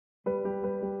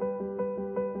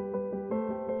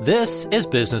This is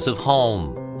Business of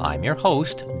Home. I'm your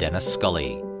host, Dennis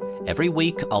Scully. Every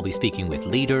week, I'll be speaking with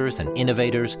leaders and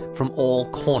innovators from all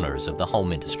corners of the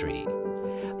home industry.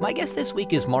 My guest this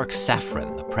week is Mark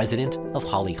Safran, the president of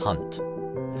Holly Hunt.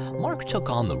 Mark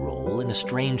took on the role in a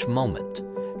strange moment,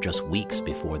 just weeks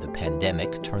before the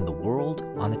pandemic turned the world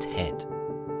on its head.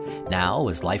 Now,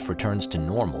 as life returns to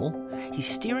normal, he's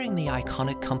steering the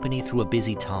iconic company through a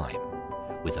busy time,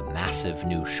 with a massive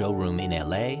new showroom in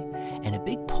LA and a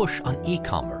big push on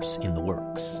e-commerce in the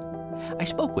works. I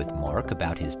spoke with Mark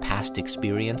about his past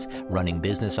experience running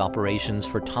business operations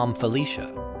for Tom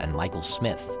Felicia and Michael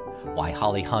Smith, why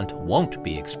Holly Hunt won't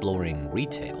be exploring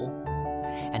retail,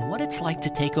 and what it's like to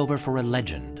take over for a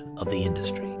legend of the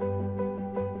industry.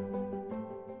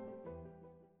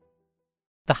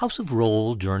 The House of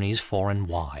Rohl journeys far and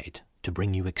wide to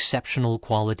bring you exceptional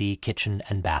quality kitchen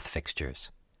and bath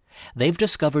fixtures. They've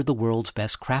discovered the world's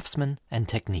best craftsmen and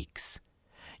techniques.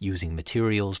 Using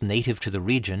materials native to the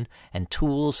region and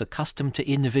tools accustomed to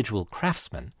individual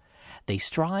craftsmen, they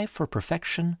strive for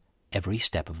perfection every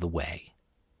step of the way.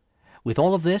 With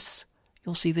all of this,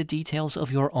 you'll see the details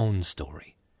of your own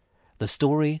story, the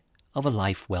story of a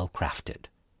life well crafted.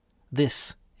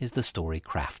 This is the story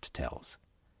Craft tells.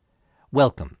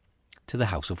 Welcome to the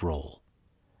House of Rohl.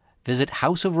 Visit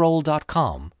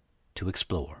houseofrohl.com to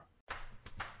explore.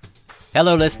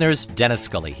 Hello listeners, Dennis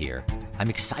Scully here. I'm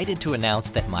excited to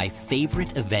announce that my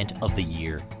favorite event of the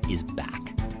year is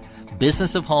back.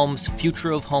 Business of Home's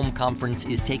Future of Home Conference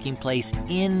is taking place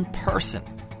in person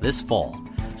this fall,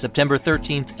 September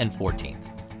 13th and 14th.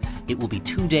 It will be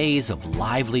 2 days of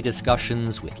lively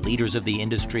discussions with leaders of the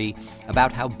industry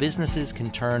about how businesses can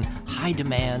turn high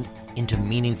demand into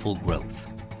meaningful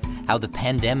growth, how the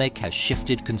pandemic has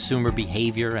shifted consumer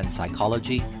behavior and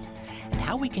psychology, and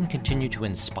how we can continue to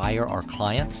inspire our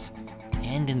clients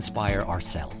and inspire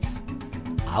ourselves.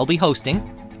 I'll be hosting,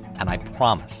 and I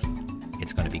promise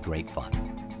it's going to be great fun.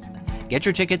 Get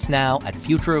your tickets now at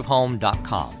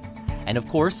futureofhome.com. And of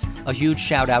course, a huge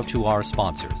shout out to our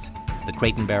sponsors, the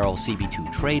Crate & Barrel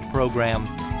CB2 Trade Program,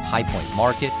 High Point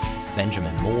Market,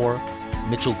 Benjamin Moore,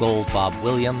 Mitchell Gold Bob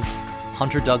Williams,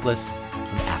 Hunter Douglas,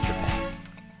 and Afterpay.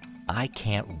 I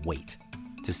can't wait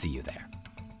to see you there.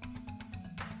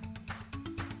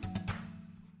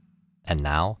 And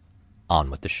now, on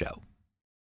with the show.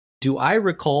 Do I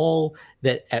recall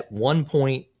that at one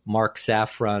point, Mark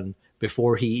Safran,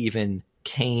 before he even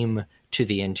came to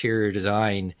the interior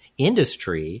design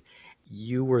industry,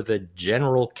 you were the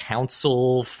general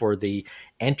counsel for the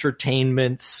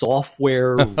entertainment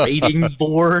software rating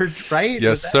board, right?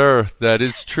 Yes, sir. That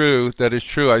is true. That is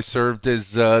true. I served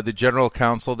as the general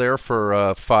counsel there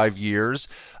for 5 years.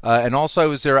 And also I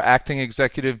was their acting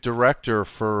executive director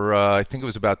for, I think it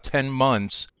was about 10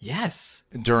 months. Yes.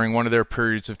 During one of their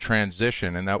periods of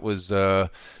transition. And that was,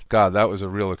 God, that was a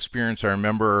real experience. I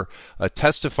remember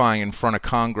testifying in front of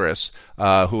Congress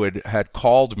who had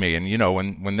called me. And, you know,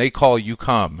 when they call, you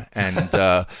come. And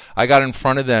I got in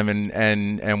front of them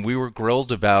and we were grilled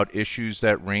about issues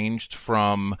that ranged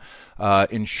from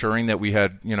ensuring that we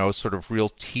had, you know, sort of real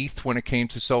teeth when it came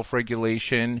to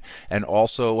self-regulation, and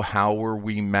also how were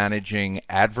we managing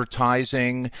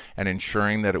advertising and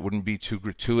ensuring that it wouldn't be too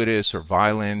gratuitous or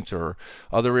violent or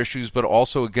other issues, but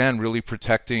also, again, really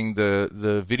protecting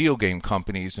the video game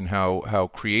companies and how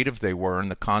creative they were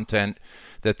and the content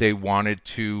that they wanted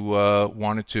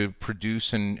to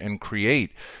produce and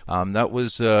create. That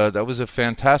was a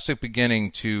fantastic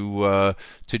beginning to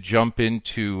jump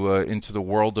into the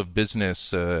world of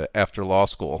business after law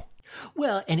school.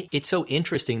 Well, and it's so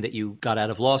interesting that you got out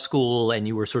of law school and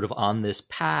you were sort of on this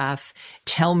path.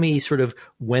 Tell me sort of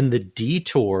when the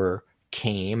detour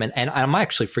came, and I'm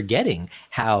actually forgetting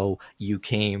how you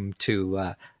came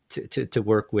to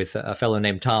work with a fellow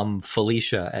named Tom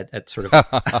Felicia at sort of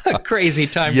a crazy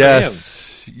time for him.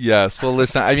 Yes. Well,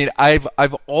 listen, I mean,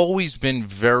 I've always been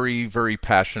very, very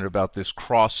passionate about this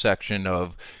cross section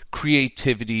of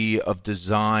creativity, of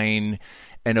design,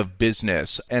 and of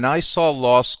business. And I saw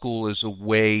law school as a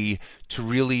way to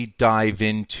really dive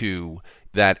into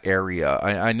that area.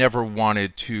 I never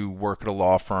wanted to work at a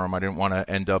law firm. I didn't want to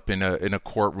end up in a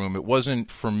courtroom. It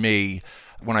wasn't for me.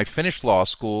 When I finished law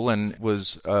school and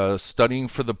was studying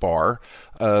for the bar,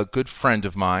 a good friend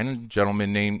of mine, a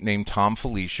gentleman named Tom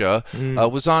Felicia,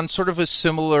 was on sort of a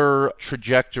similar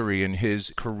trajectory in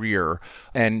his career.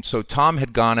 And so Tom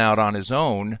had gone out on his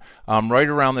own right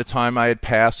around the time I had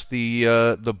passed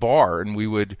the bar, and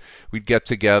we'd get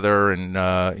together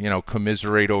and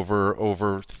commiserate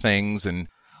over things. And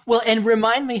Well, and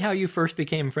remind me how you first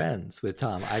became friends with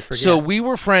Tom. I forget. So we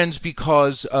were friends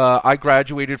because I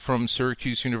graduated from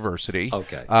Syracuse University.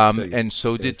 Okay. And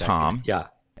so did Tom. Yeah.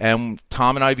 And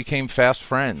Tom and I became fast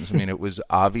friends. I mean, it was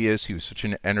obvious. He was such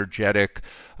an energetic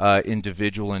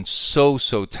individual and so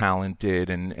talented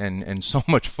and so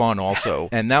much fun also.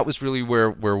 And that was really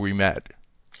where we met.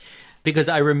 Because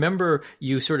I remember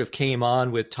you sort of came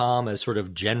on with Tom as sort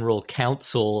of general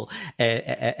counsel,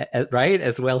 right,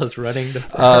 as well as running the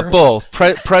firm. Both.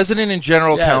 President and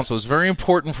general counsel. It's very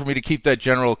important for me to keep that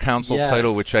general counsel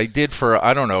title, which I did for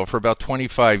about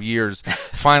 25 years.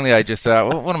 Finally, I just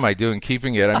thought, what am I doing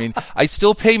keeping it? I mean, I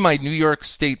still pay my New York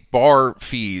State bar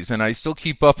fees, and I still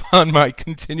keep up on my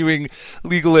continuing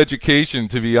legal education,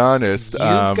 to be honest. You've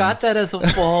got that as a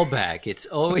fallback. It's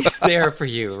always there for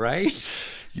you, right?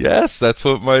 Yes, that's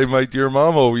what my dear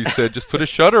mom always said. Just put a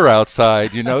shutter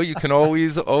outside, you can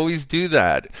always do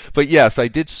that. But yes, I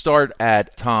did start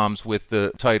at Tom's with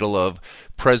the title of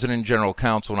President and General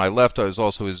Counsel. When I left, I was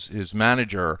also his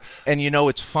manager. And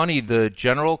it's funny, the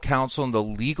general counsel and the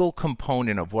legal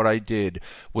component of what I did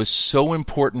was so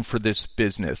important for this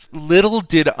business. Little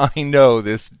did I know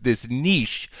this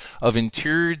niche of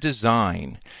interior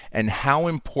design and how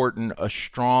important a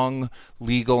strong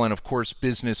legal and, of course,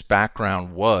 business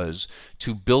background was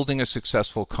to building a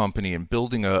successful company and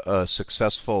building a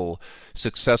successful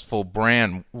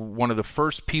brand. One of the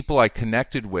first people I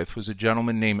connected with was a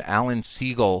gentleman named Alan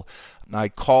Siegel. I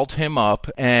called him up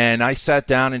and I sat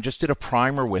down and just did a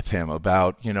primer with him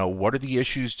about, what are the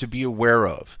issues to be aware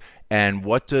of, and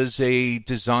what does a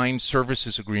design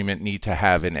services agreement need to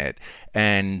have in it,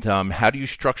 and how do you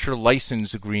structure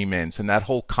license agreements and that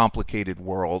whole complicated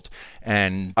world.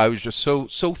 And I was just so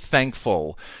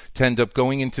thankful to end up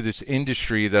going into this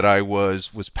industry that I was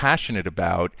passionate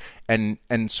about, and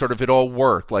sort of it all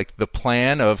worked. Like the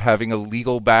plan of having a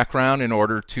legal background in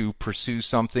order to pursue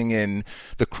something in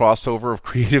the crossover of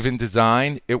creative and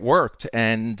design, it worked.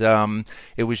 And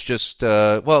it was just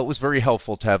it was very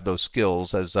helpful to have those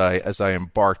skills as I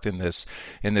embarked in this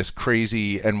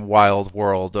crazy and wild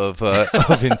world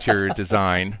of interior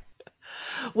design.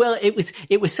 Well,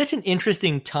 it was such an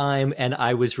interesting time, and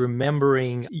I was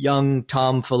remembering young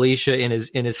Tom Felicia in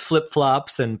his flip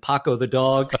flops and Paco the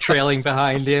dog trailing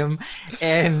behind him,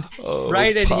 and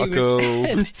and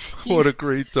Paco, what a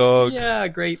great dog! Yeah,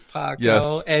 great Paco.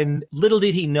 Yes. And little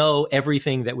did he know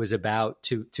everything that was about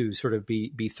to sort of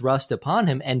be thrust upon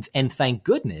him, and thank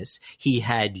goodness he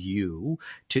had you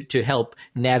to help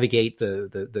navigate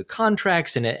the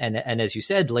contracts, and as you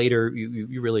said later,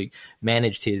 you really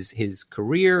managed his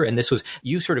career. And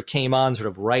you sort of came on sort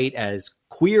of right as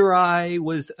Queer Eye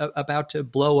was about to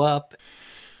blow up.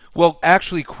 Well,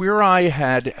 actually, Queer Eye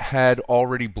had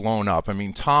already blown up. I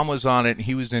mean, Tom was on it, and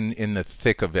he was in the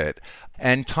thick of it.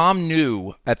 And Tom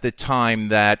knew at the time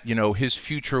that, his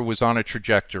future was on a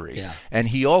trajectory. Yeah. And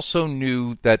he also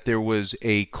knew that there was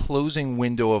a closing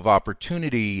window of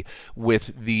opportunity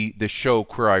with the show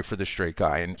Queer Eye for the Straight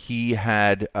Guy. And he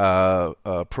had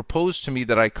proposed to me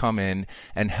that I come in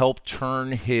and help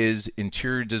turn his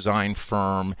interior design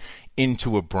firm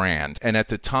into a brand. And at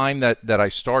the time that I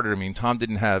started, I mean, Tom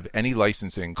didn't have any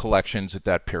licensing collections at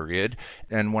that period.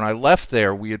 And when I left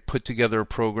there, we had put together a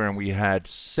program. We had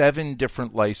 7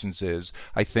 different licenses.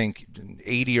 I think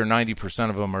 80 or 90%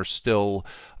 of them are still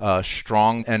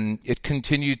strong, and it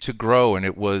continued to grow. And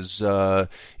it was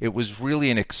really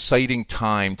an exciting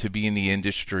time to be in the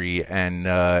industry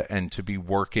and to be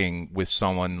working with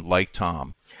someone like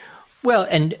Tom. Well,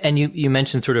 and you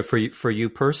mentioned sort of for you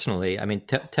personally. I mean,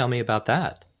 tell me about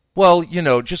that. Well,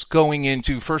 just going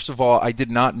into, first of all, I did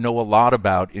not know a lot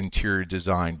about interior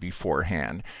design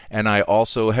beforehand. And I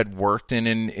also had worked in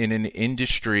an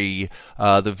industry,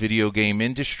 the video game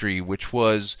industry, which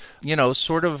was,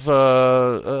 sort of,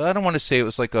 I don't want to say it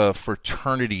was like a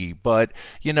fraternity, but,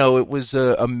 it was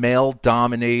a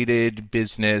male-dominated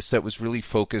business that was really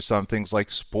focused on things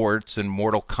like sports and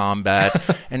Mortal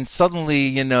Kombat. And suddenly,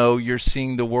 you're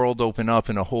seeing the world open up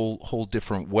in a whole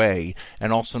different way,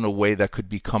 and also in a way that could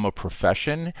become a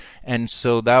profession. And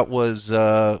so that was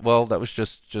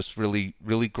just really,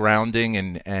 really grounding,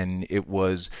 and it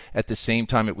was, at the same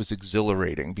time, it was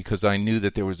exhilarating, because I knew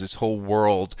that there was this whole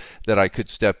world that I could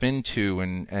step into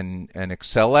and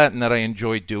excel at, and that I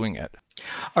enjoyed doing it.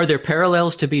 Are there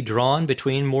parallels to be drawn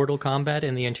between Mortal Kombat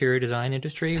and the interior design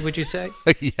industry, would you say?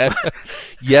 Yeah.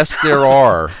 Yes, there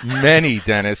are many,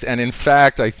 Dennis. And in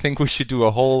fact, I think we should do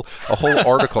a whole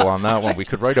article on that one. We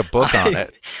could write a book on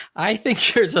it. I think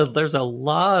there's a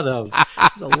lot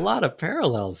of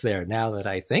parallels there now that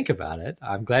I think about it.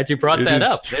 I'm glad you brought that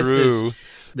up. True.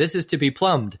 This is to be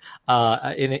plumbed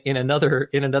in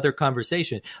another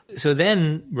conversation. So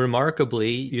then,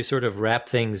 remarkably, you sort of wrap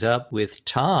things up with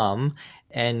Tom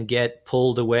and get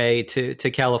pulled away to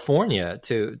California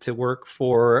to work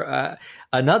for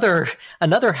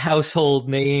another household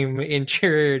name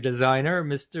interior designer,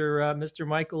 Mr.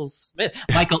 Michael Smith,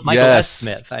 Michael Yes. S.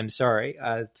 Smith. I'm sorry,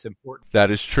 it's important.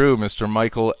 That is true, Mr.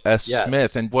 Michael S. Yes.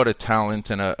 Smith, and what a talent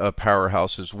and a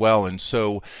powerhouse as well. And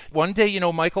so one day,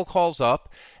 Michael calls up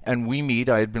and we meet.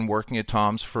 I had been working at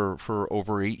Tom's for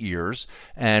over 8 years,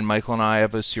 and Michael and I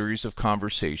have a series of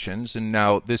conversations. And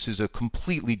now this is a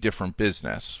completely different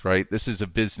business, right? This is a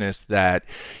business that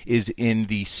is in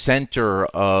the center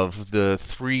of the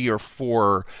 3 or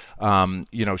 4,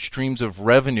 streams of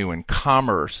revenue and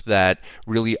commerce that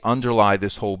really underlie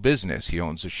this whole business. He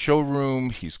owns a showroom.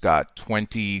 He's got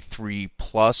 23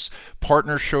 plus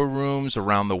partner showrooms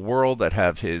around the world that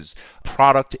have his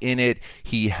product in it.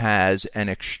 He has an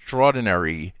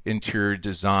extraordinary interior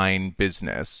design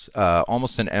business,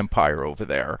 almost an empire over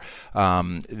there.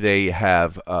 They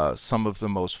have some of the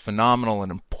most phenomenal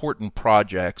and important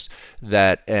projects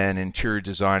that an interior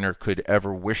designer could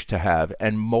ever wish to have,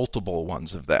 and multiple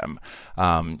ones of them.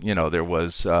 There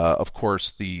was, of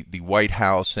course, the White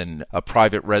House and a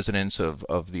private residence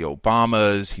of the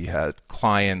Obamas. He had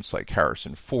clients like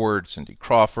Harrison Ford, Cindy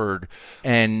Crawford,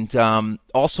 and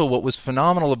also what was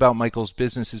phenomenal about Michael's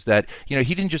business is that,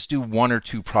 he didn't just do 1 or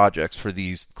 2 projects for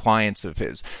these clients of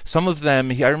his. Some of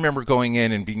them, I remember going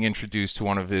in and being introduced to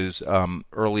one of his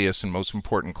earliest and most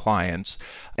important clients,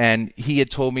 and he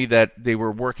had told me that they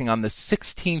were working on the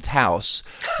 16th house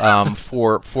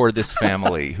for this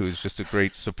family, who's just a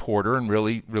great supporter and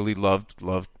really, really loved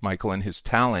Michael and his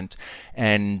talent.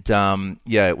 And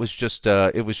it was just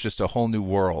a whole new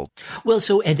world. Well,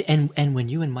 so and when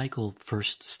you and Michael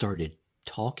first started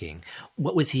talking,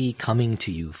 what was he coming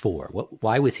to you for?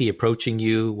 Why was he approaching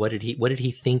you? What did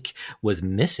he think was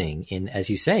missing in, as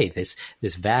you say, this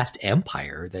vast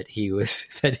empire that he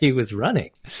was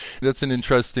running? That's an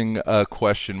interesting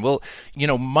question. Well,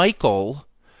 Michael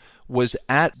was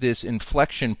at this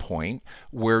inflection point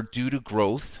where, due to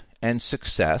growth and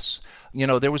success,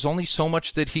 there was only so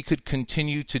much that he could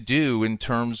continue to do in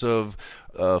terms of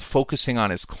focusing on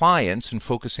his clients and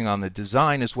focusing on the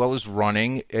design, as well as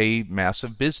running a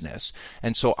massive business.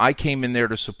 And so I came in there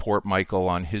to support Michael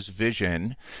on his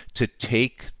vision to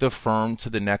take the firm to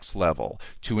the next level,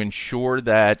 to ensure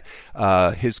that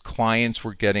his clients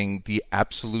were getting the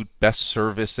absolute best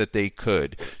service that they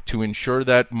could, to ensure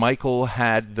that Michael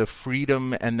had the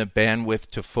freedom and the bandwidth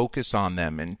to focus on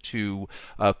them and to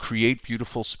create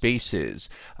beautiful spaces,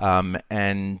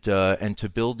 and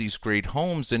to build these great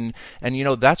homes. And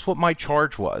that's what my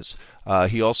charge was.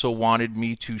 He also wanted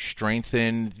me to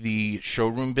strengthen the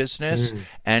showroom business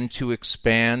and to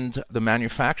expand the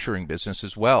manufacturing business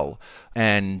as well.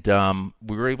 And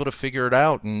we were able to figure it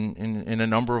out in a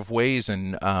number of ways,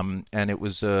 and it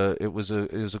was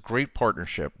a great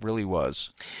partnership, really was.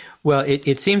 Well,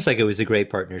 it seems like it was a great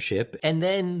partnership. And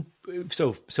then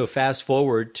so fast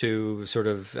forward to sort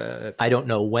of I don't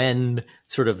know when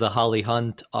sort of the Holly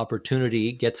Hunt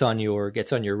opportunity gets on your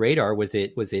radar. Was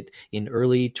it in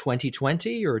early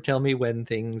 2020, or tell me when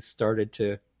things started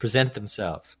to present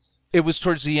themselves? It was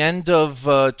towards the end of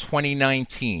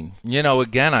 2019.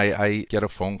 Again, I get a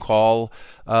phone call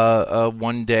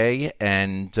one day,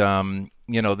 and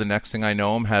the next thing I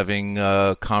know, I'm having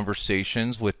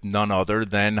conversations with none other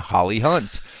than Holly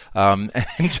Hunt. And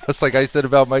just like I said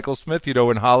about Michael Smith,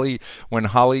 when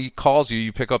Holly calls you,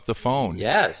 you pick up the phone.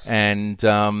 Yes. And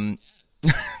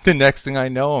the next thing I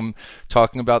know, I'm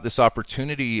talking about this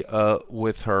opportunity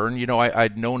with her. And,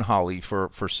 I'd known Holly for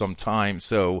some time.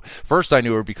 So first I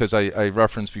knew her because I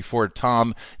referenced before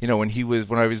Tom,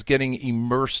 when I was getting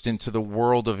immersed into the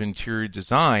world of interior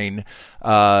design,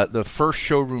 the first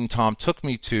showroom Tom took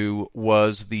me to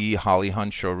was the Holly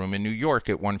Hunt showroom in New York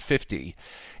at 150.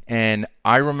 And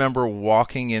I remember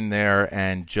walking in there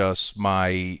and just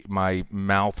my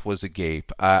mouth was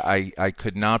agape. I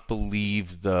could not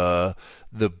believe the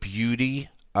beauty.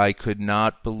 I could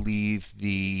not believe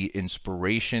the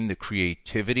inspiration, the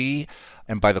creativity,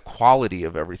 and by the quality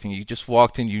of everything. You just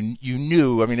walked in, you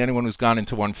knew. I mean, anyone who's gone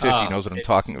into 150 knows what I'm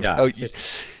talking about. Yeah,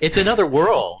 it's another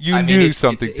world. You knew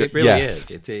something. It really is.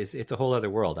 It's a whole other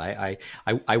world. I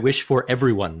wish for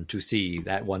everyone to see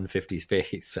that 150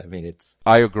 space. I mean,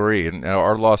 I agree, and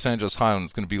our Los Angeles Highland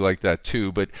is going to be like that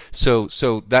too. But that's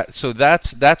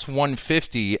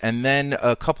 150, and then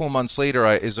a couple of months later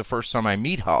is the first time I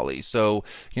meet Holly. So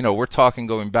we're talking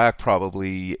going back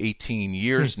probably 18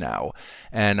 years now,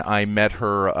 and I met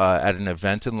her at an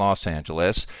event in Los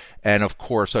Angeles. And of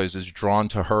course, I was as drawn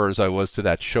to her as I was to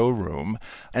that showroom.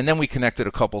 And then we connected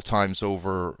a couple times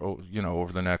over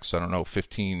the next,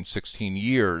 15, 16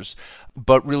 years.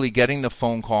 But really getting the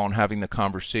phone call and having the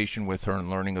conversation with her and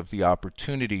learning of the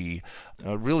opportunity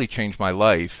really changed my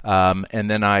life. And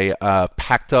then I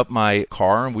packed up my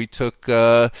car and we took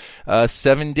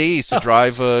 7 days to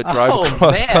drive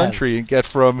across country and get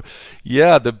from,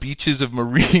 the beaches of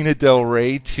Marina del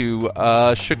Rey to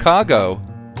Chicago.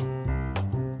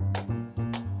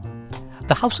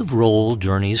 The House of Rohl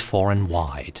journeys far and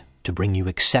wide to bring you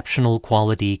exceptional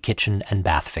quality kitchen and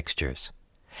bath fixtures.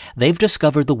 They've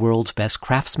discovered the world's best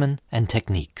craftsmen and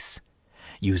techniques.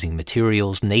 Using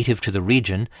materials native to the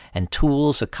region and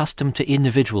tools accustomed to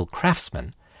individual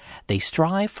craftsmen, they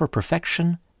strive for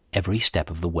perfection every step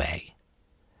of the way.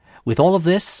 With all of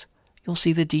this, you'll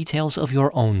see the details of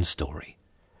your own story,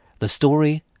 the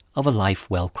story of a life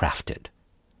well crafted.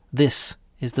 This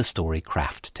is the story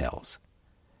Craft tells.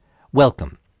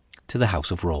 Welcome to the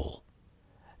House of Rohl.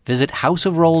 Visit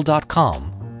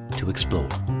houseofrohl.com to explore.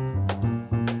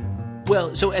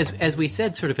 Well, so as we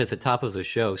said sort of at the top of the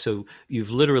show, so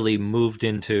you've literally moved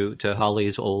into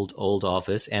Holly's old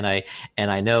office, and I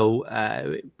know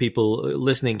people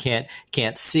listening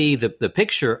can't see the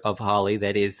picture of Holly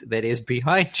that is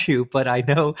behind you, but I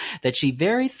know that she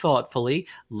very thoughtfully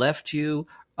left you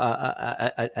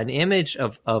an image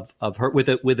of her with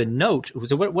a note.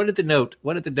 So what did the note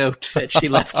that she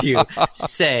left you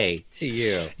say to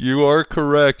you? You are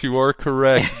correct.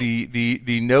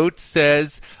 The note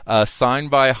says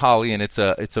signed by Holly, and it's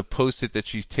a Post-it that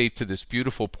she taped to this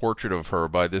beautiful portrait of her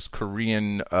by this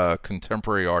Korean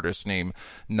contemporary artist named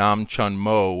Nam Chun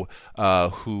Mo,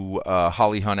 who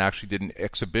Holly Hunt actually did an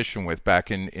exhibition with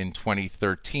back in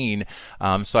 2013.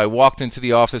 So I walked into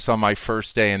the office on my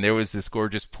first day, and there was this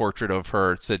gorgeous portrait of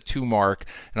her. It said to Mark,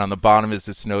 and on the bottom is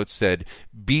this note said,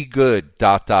 "Be good, ...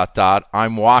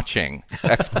 I'm watching!" !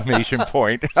 That's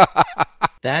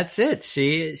it.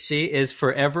 She is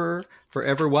forever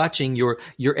watching your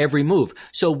every move.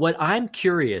 So what I'm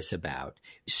curious about,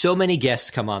 so many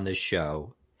guests come on this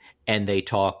show and they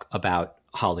talk about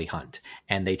Holly Hunt,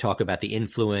 and they talk about the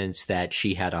influence that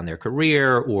she had on their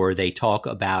career, or they talk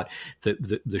about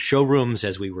the showrooms,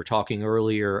 as we were talking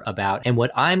earlier about. And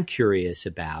what I'm curious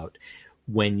about,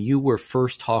 when you were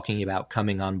first talking about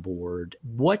coming on board,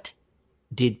 what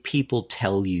did people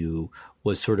tell you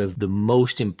was sort of the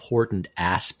most important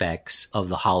aspects of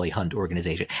the Holly Hunt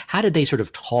organization? How did they sort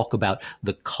of talk about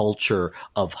the culture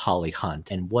of Holly Hunt,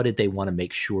 and what did they want to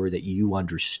make sure that you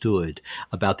understood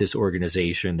about this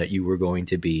organization that you were going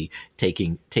to be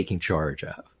taking charge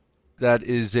of? That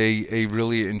is a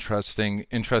really interesting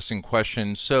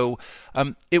question. So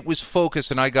it was focused,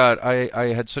 and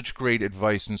I had such great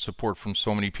advice and support from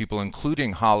so many people,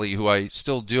 including Holly, who I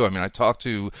still do. I mean, I talk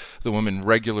to the woman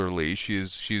regularly.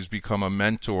 She's become a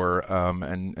mentor,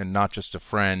 and not just a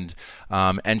friend.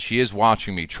 And she is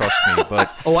watching me, trust me.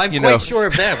 But I'm quite sure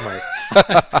of that, Mark.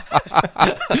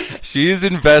 She is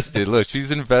invested. Look,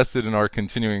 she's invested in our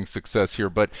continuing success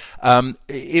here. But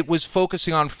it was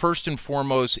focusing on, first and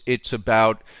foremost, it's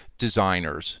about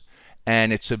designers.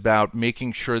 And it's about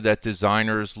making sure that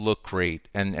designers look great.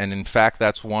 And in fact,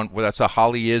 that's a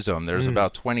Hollyism. There's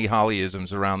about 20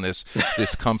 Hollyisms around this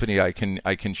company I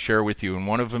can share with you. And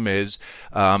one of them is,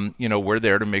 we're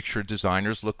there to make sure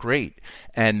designers look great,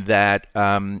 and that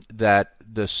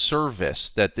the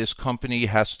service that this company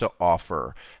has to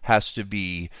offer has to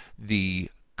be the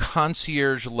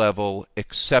concierge level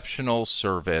exceptional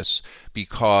service,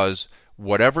 because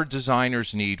whatever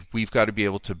designers need, we've got to be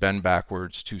able to bend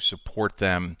backwards to support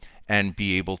them and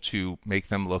be able to make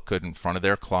them look good in front of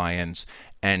their clients,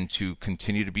 and to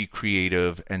continue to be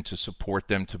creative and to support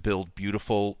them to build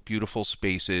beautiful, beautiful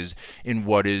spaces in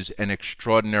what is an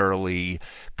extraordinarily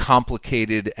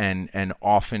complicated and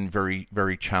often very,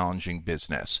 very challenging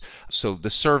business. So the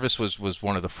service was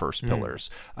one of the first pillars.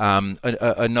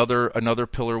 Another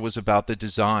pillar was about the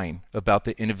design, about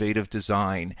the innovative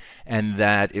design, and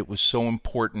that it was so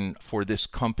important for this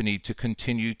company to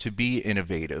continue to be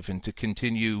innovative and to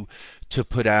continue to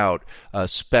put out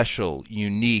special,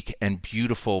 unique, and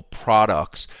beautiful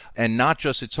products, and not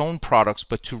just its own products,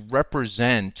 but to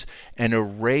represent an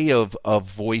array of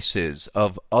voices,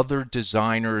 of other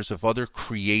designers, of other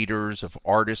creators, of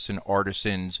artists and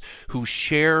artisans who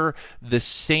share the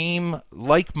same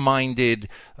like-minded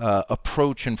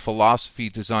approach and philosophy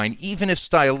design, even if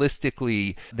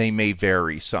stylistically they may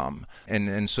vary some.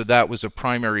 And so that was a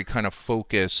primary kind of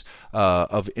focus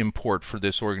of import for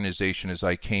this organization as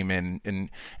I came in.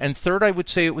 And third, I would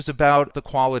say it was about the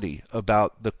quality,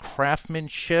 about the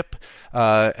craftsmanship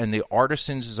and the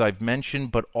artisans, as I've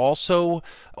mentioned, but also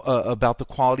about the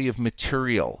quality of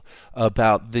material,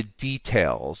 about the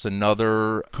details,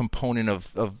 another component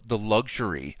of the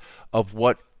luxury of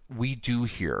what we do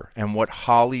here and what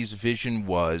Holly's vision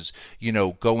was,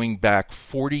 going back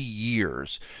 40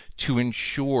 years to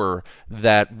ensure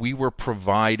that we were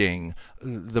providing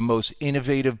the most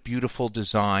innovative, beautiful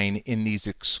design in these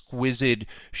exquisite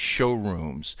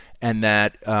showrooms, and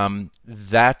that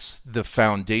that's the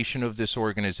foundation of this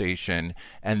organization,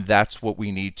 and that's what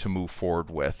we need to move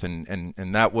forward with.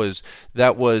 And that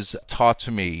was taught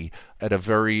to me at a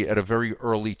very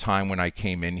early time when I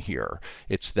came in here.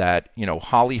 It's that,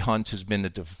 Holly Hunt has been the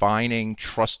defining,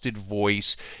 trusted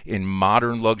voice in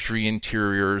modern luxury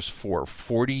interiors for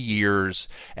 40 years,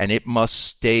 and it must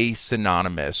stay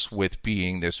synonymous with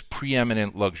being this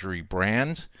preeminent luxury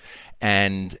brand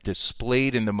and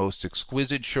displayed in the most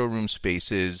exquisite showroom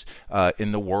spaces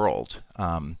in the world.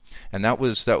 And that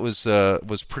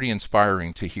was pretty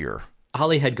inspiring to hear.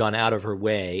 Holly had gone out of her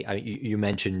way. You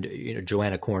mentioned,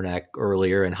 Joanna Kornack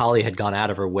earlier, and Holly had gone out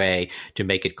of her way to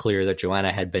make it clear that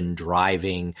Joanna had been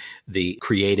driving the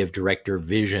creative director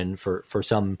vision for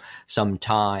some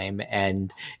time.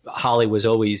 And Holly was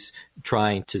always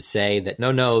trying to say that,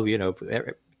 no,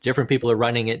 different people are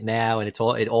running it now, and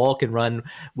it all can run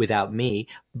without me.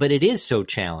 But it is so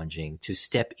challenging to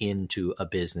step into a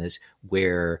business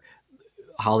where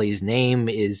Holly's name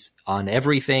is on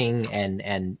everything,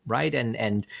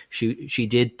 and she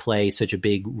did play such a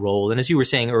big role. And as you were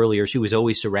saying earlier, she was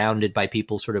always surrounded by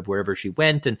people sort of wherever she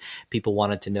went, and people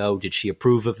wanted to know, did she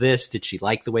approve of this? Did she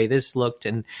like the way this looked?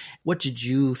 And what did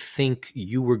you think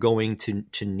you were going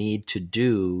to need to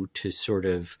do to sort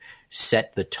of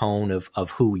set the tone of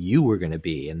who you were going to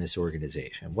be in this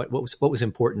organization? What was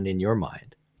important in your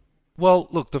mind? Well,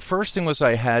 look, the first thing was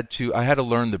I had to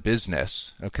learn the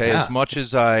business, okay? Yeah. As much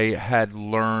as I had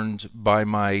learned by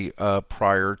my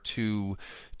prior two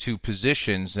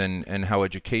positions and how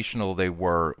educational they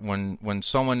were, when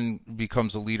someone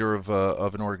becomes a leader of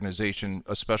an organization,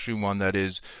 especially one that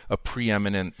is a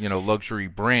preeminent, luxury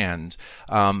brand,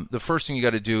 the first thing you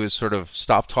got to do is sort of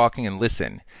stop talking and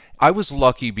listen. I was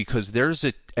lucky because there's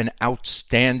an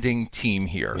outstanding team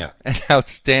here, an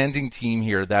outstanding team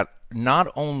here that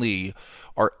not only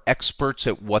are experts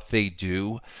at what they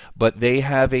do, but they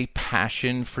have a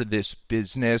passion for this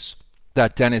business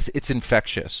that, Dennis, it's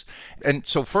infectious. And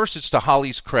so first, it's to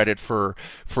Holly's credit for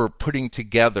putting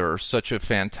together such a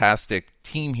fantastic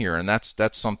team here, and that's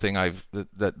something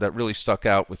that really stuck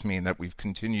out with me and that we've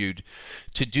continued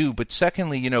to do. But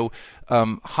secondly,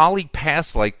 Holly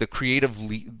passed like the creative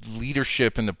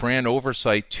leadership and the brand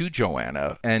oversight to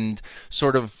Joanna, and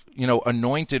sort of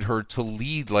anointed her to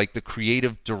lead like the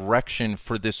creative direction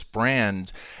for this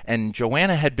brand. And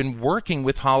Joanna had been working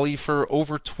with Holly for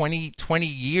over 20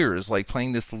 years, like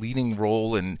playing this leading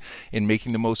role in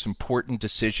making the most important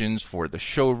decisions for the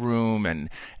showroom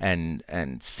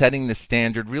and setting the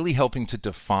standard, really helping to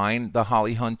define the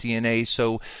Holly Hunt DNA.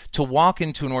 So to walk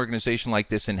into an organization like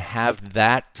this and have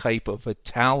that type of a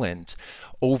talent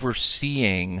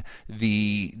overseeing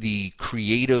the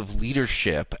creative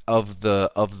leadership of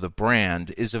the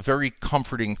brand is a very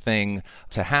comforting thing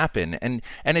to happen. And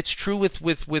it's true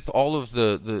with all of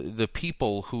the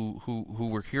people who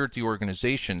were here at the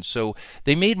organization. So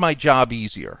they made my job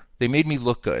easier. They made me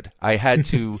look good. I had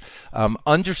to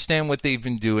understand what they've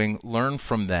been doing, learn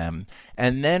from them,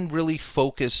 and then really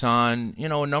focus on,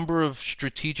 a number of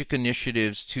strategic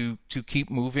initiatives to keep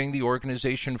moving the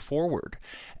organization forward.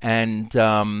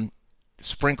 And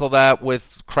sprinkle that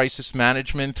with crisis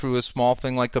management through a small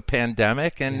thing like a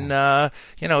pandemic, and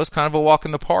it's kind of a walk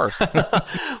in the park.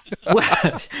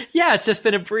 Well, yeah, it's just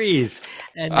been a breeze,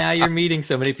 and now you're meeting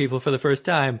so many people for the first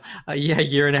time. A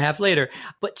year and a half later.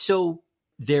 But so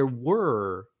there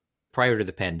were, prior to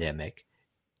the pandemic,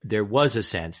 there was a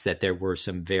sense that there were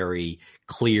some very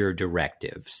clear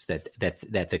directives that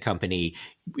the company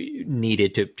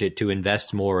needed to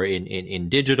invest more in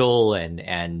digital,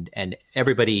 and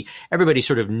everybody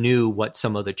sort of knew what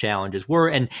some of the challenges were,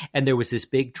 and there was this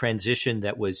big transition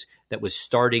that was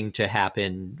starting to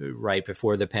happen right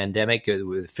before the pandemic,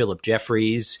 with Philip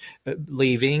Jeffries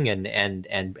leaving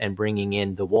and bringing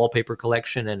in the wallpaper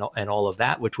collection and all of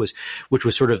that, which was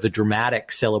sort of the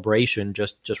dramatic celebration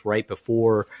just right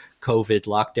before COVID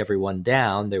locked everyone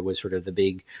down. There was sort of the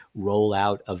big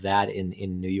rollout of that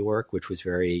in New York, which was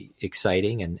very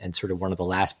exciting and sort of one of the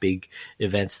last big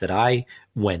events that I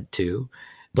went to.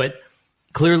 But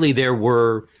clearly there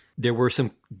were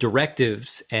some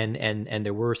directives and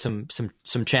there were some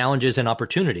challenges and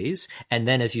opportunities. And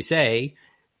then, as you say,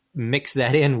 mix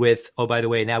that in with, oh, by the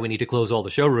way, now we need to close all the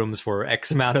showrooms for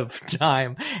X amount of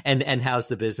time. And how's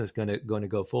the business going to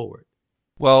go forward?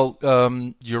 Well,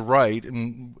 you're right,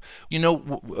 and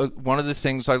one of the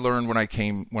things I learned when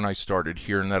I started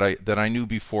here, and that I knew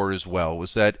before as well,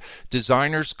 was that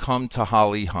designers come to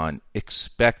Holly Hunt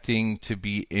expecting to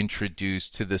be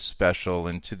introduced to the special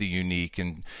and to the unique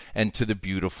and to the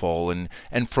beautiful, and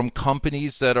from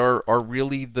companies that are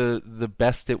really the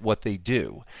best at what they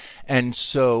do. And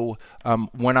so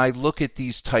when I look at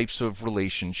these types of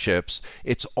relationships,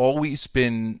 it's always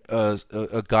been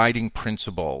a guiding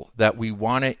principle that we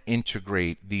want to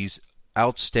integrate these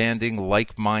outstanding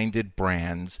like-minded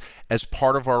brands as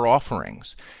part of our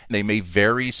offerings. They may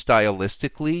vary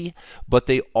stylistically, but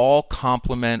they all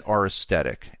complement our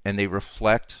aesthetic, and they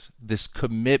reflect this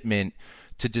commitment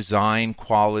to design,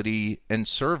 quality, and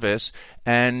service.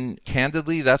 And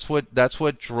candidly, that's what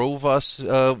drove us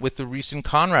with the recent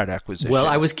Conrad acquisition. Well,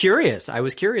 I was curious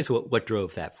what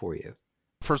drove that for you.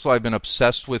 First of all, I've been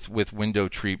obsessed with window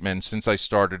treatment since I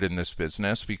started in this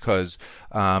business because,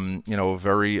 a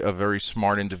very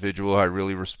smart individual I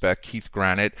really respect, Keith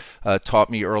Granite,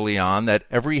 taught me early on that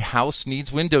every house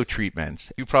needs window treatment.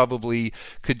 You probably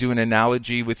could do an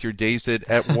analogy with your days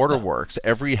at Waterworks.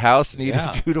 Every house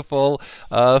needed beautiful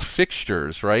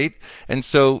fixtures, right? And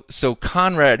so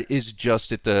Conrad is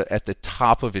just at the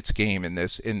top of its game in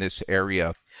this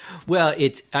area. Well,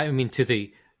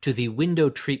 to the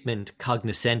window treatment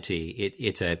cognoscenti,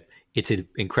 it's an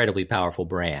incredibly powerful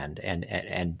brand,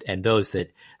 and those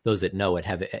that know it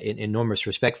have an enormous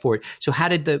respect for it. So how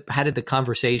did the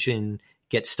conversation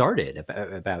get started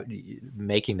about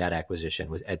making that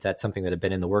acquisition? Was that something that had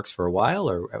been in the works for a while,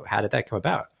 or how did that come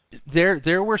about?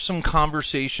 There were some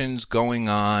conversations going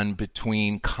on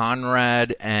between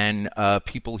Conrad and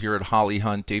people here at Holly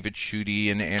Hunt, David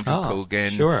Schutte and Andrew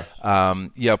Kogan. Sure.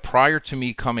 Prior to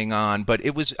me coming on, but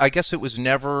I guess it was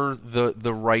never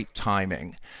the right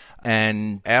timing.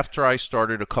 And after I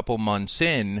started a couple months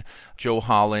in, Joe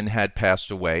Holland had passed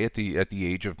away at the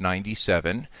age of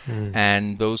 97,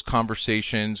 and those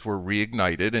conversations were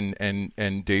reignited.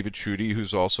 And David Schutte,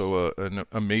 who's also an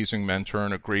amazing mentor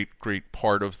and a great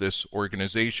part of this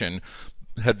organization,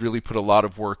 had really put a lot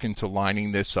of work into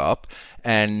lining this up,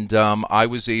 and I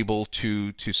was able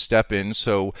to step in.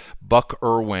 So Buck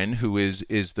Irwin, who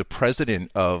is the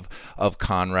president of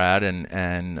Conrad,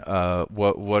 and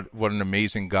what an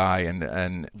amazing guy,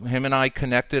 and him and I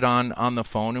connected on the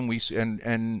phone,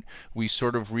 and we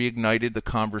sort of reignited the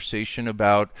conversation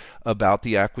about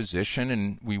the acquisition,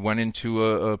 and we went into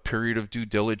a period of due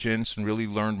diligence and really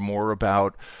learned more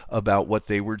about what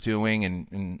they were doing,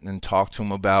 and talked to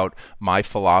him about my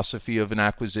philosophy of an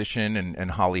acquisition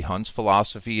and Holly Hunt's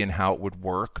philosophy and how it would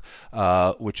work,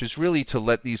 which is really to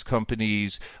let these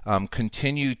companies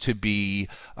continue to be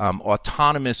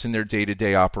autonomous in their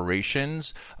day-to-day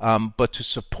operations, but to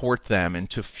support them and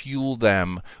to fuel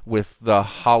them with the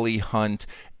Holly Hunt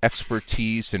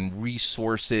expertise and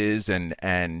resources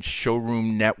and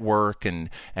showroom network and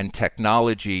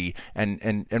technology,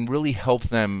 and really help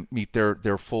them meet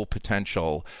their full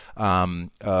potential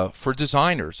for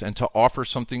designers, and to offer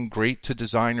something great to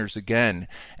designers again.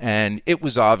 And it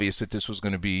was obvious that this was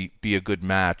going to be a good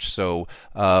match. So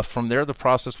from there, the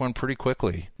process went pretty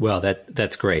quickly. Well,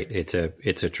 that's great. It's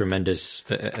a tremendous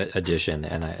addition,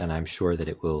 and I'm sure that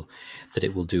it will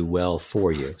do well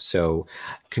for you. So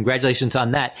congratulations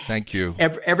on that. Thank you.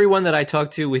 Everyone that I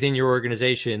talked to within your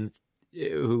organization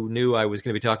who knew I was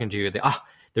going to be talking to you,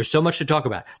 there's so much to talk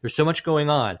about. There's so much going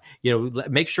on.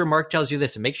 Make sure Mark tells you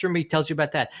this, and make sure he tells you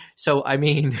about that. So, I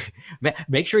mean,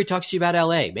 make sure he talks to you about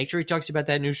LA. Make sure he talks to you about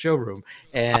that new showroom.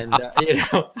 And,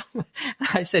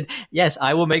 I said, yes,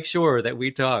 I will make sure that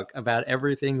we talk about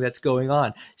everything that's going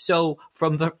on. So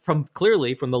from the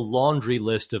laundry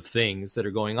list of things that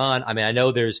are going on, I mean, I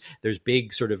know there's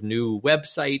big sort of new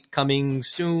website coming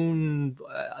soon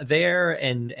there.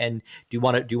 And do you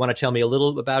want to tell me me a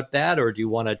little about that, or do you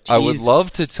want to tease? I would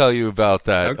love to tell you about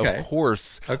that. Okay. Of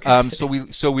course. Okay.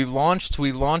 So we launched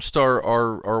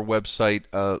our website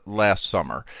last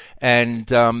summer,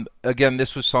 and again,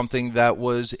 this was something that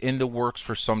was in the works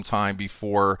for some time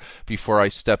before I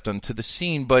stepped onto the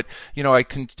scene. But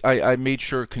I made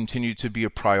sure it continued to be a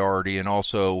priority, and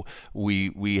also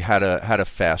we had to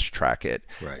fast track it,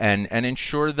 right, and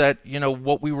ensure that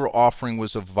what we were offering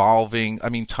was evolving. I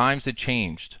mean, times have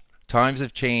changed.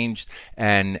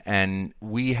 And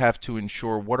we have to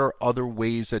ensure what are other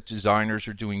ways that designers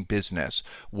are doing business,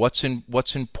 what's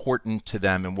important to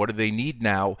them, and what do they need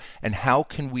now, and how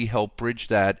can we help bridge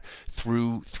that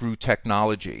through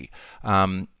technology.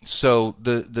 So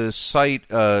the site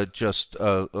just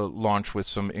launched with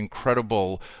some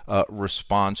incredible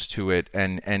response to it,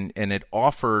 and it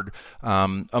offered,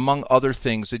 among other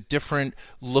things, a different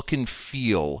look and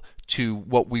feel to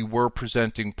what we were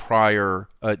presenting prior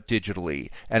digitally.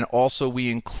 And also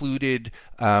we included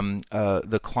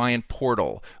the client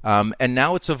portal. And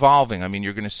now it's evolving. I mean,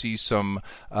 you're going to see some,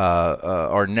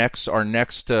 our next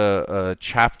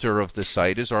chapter of the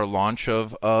site is our launch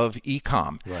of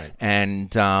e-com. Right.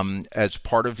 And as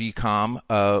part of e-com,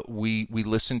 we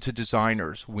listened to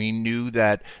designers. We knew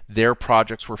that their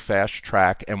projects were fast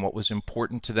track, and what was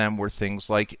important to them were things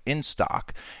like in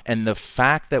stock. And the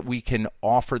fact that we can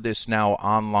offer this now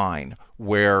online,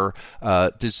 where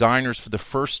designers for the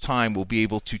first time will be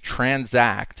able to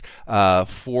transact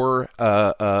for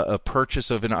a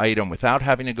purchase of an item without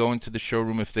having to go into the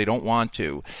showroom if they don't want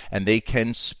to, and they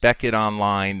can spec it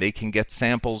online, they can get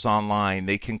samples online,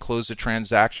 they can close a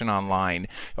transaction online.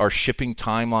 Our shipping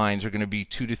timelines are going to be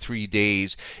 2 to 3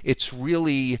 days. It's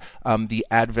really the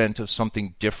advent of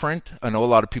something different. I know a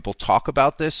lot of people talk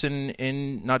about this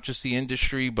in not just the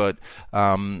industry, but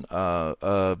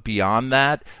beyond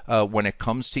that, when it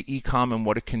comes to e-com and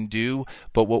what it can do.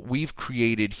 But what we've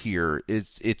created here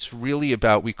is it's really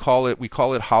about, we call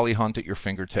it Holly Hunt at your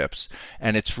fingertips,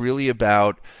 and it's really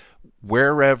about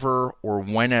wherever or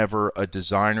whenever a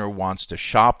designer wants to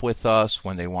shop with us,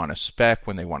 when they want to spec,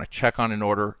 when they want to check on an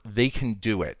order, they can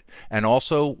do it. And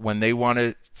also when they want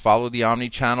to follow the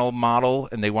omni-channel model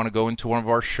and they want to go into one of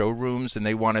our showrooms and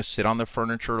they want to sit on the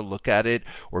furniture, look at it,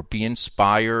 or be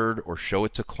inspired, or show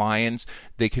it to clients,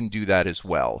 they can do that as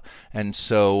well. And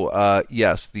so,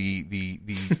 yes,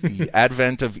 the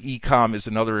advent of e-com is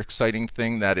another exciting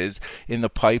thing that is in the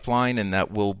pipeline, and that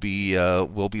will be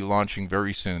launching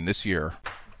very soon this year.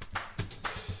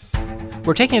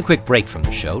 We're taking a quick break from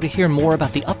the show to hear more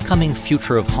about the upcoming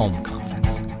Future of Home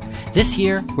conference. This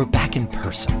year, we're back in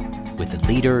person, with the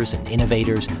leaders and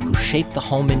innovators who shape the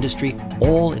home industry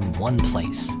all in one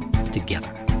place, together.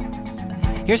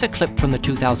 Here's a clip from the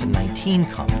 2019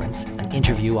 conference, an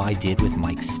interview I did with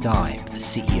Mike Stibe, the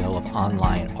CEO of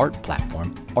online art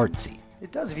platform Artsy.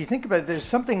 It does. If you think about it, there's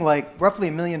something like roughly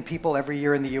 1 million people every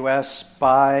year in the US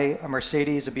buy a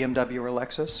Mercedes, a BMW, or a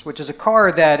Lexus, which is a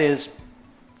car that is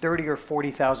 $30,000 or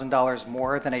 $40,000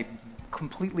 more than a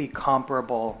completely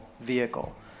comparable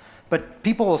vehicle. But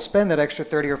people will spend that extra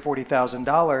 $30,000 or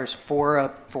 $40,000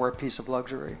 for a piece of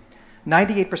luxury.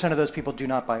 98% of those people do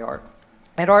not buy art.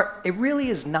 And art, it really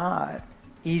is not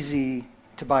easy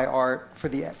to buy art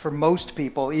for most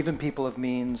people, even people of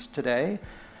means today.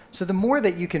 So the more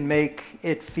that you can make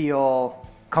it feel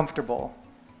comfortable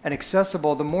and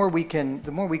accessible, the more we can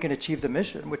achieve the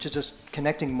mission, which is just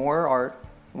connecting more art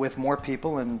with more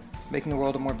people and making the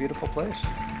world a more beautiful place.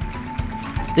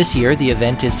 This year, the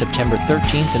event is September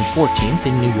 13th and 14th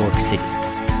in New York City.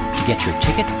 To get your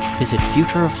ticket, visit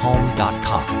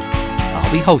futureofhome.com.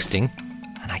 I'll be hosting,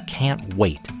 and I can't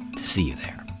wait to see you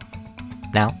there.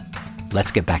 Now,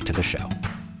 let's get back to the show.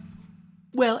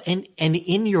 Well, and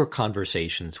in your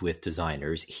conversations with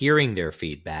designers, hearing their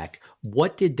feedback,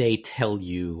 what did they tell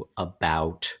you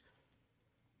about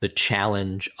the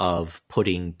challenge of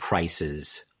putting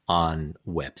prices on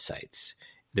websites?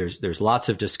 There's lots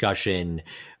of discussion.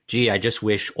 Gee, I just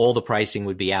wish all the pricing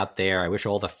would be out there. I wish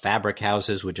all the fabric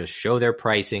houses would just show their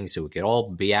pricing so it could all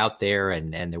be out there,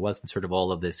 and there wasn't sort of all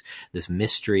of this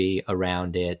mystery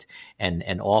around it. And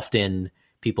often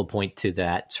people point to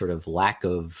that sort of lack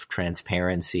of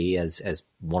transparency as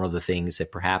one of the things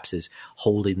that perhaps is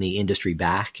holding the industry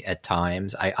back at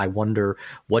times. I wonder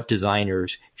what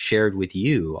designers shared with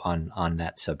you on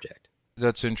that subject.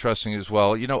 that's interesting as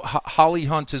well. Holly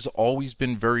Hunt has always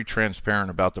been very transparent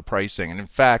about the pricing, and in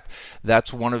fact,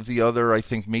 that's one of the other, I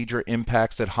think, major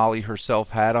impacts that Holly herself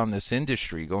had on this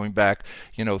industry. Going back,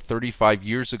 35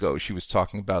 years ago, she was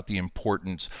talking about the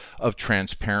importance of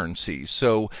transparency.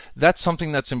 So that's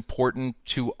something that's important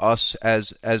to us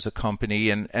as a company,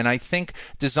 and I think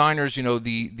designers,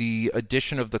 the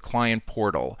addition of the client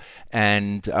portal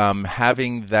and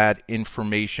having that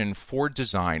information for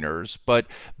designers, but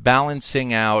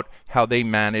balancing out how they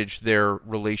manage their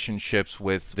relationships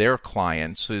with their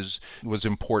clients was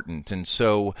important. And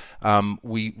so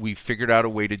we figured out a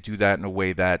way to do that in a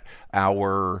way that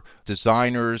our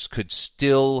designers could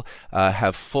still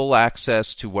have full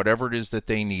access to whatever it is that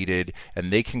they needed,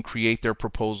 and they can create their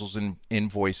proposals and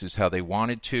invoices how they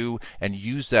wanted to, and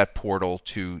use that portal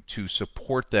to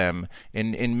support them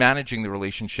in managing the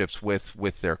relationships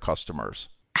with their customers.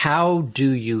 How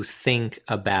do you think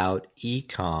about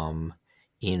e-com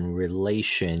in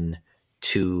relation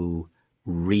to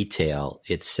retail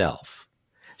itself?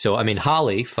 So, I mean,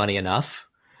 Holly, funny enough,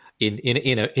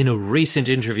 in a recent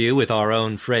interview with our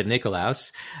own Fred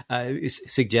Nicolaus,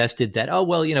 suggested that,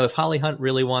 if Holly Hunt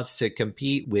really wants to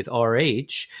compete with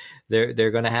RH,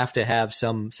 they're going to have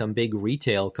some big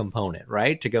retail component,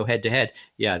 right, to go head to head.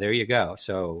 Yeah, there you go.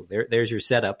 So there's your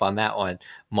setup on that one,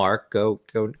 Mark. Go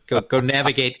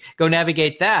navigate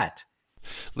that.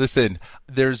 Listen,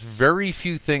 there's very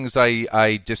few things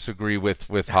I disagree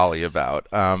with Holly about.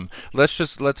 Let's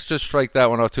just strike that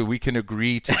one off too. We can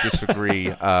agree to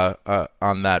disagree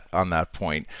on that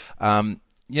point.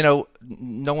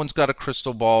 No one's got a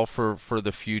crystal ball for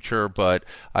the future, but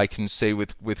I can say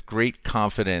with great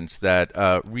confidence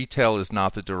that retail is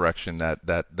not the direction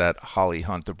that Holly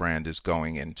Hunt, the brand, is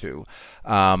going into.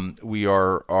 We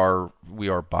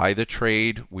are by the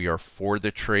trade, we are for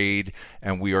the trade,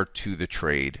 and we are to the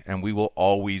trade, and we will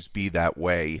always be that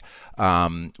way.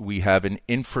 We have an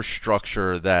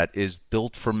infrastructure that is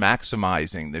built for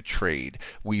maximizing the trade.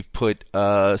 We've put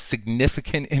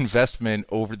significant investment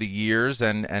over the years,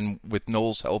 and with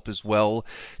Noel's help as well,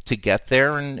 to get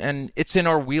there, and it's in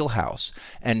our wheelhouse.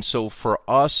 And so for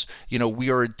us, we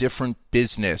are a different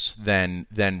business than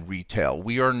retail.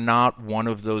 We are not one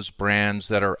of those brands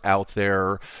that are out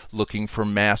there looking for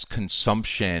mass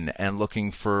consumption and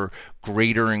looking for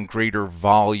greater and greater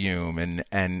volume,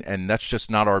 and that's just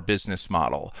not our business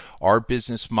model. Our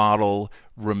business model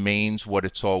remains what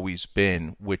it's always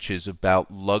been, which is about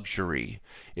luxury.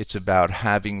 It's about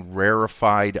having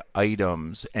rarefied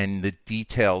items and the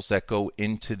details that go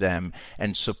into them,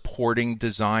 and supporting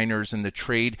designers in the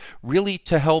trade really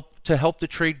to help the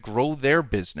trade grow their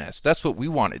business. That's what we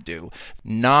want to do,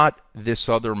 not this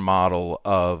other model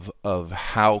of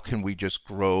how can we just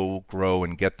grow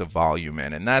and get the volume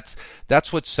in. And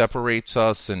that's what separates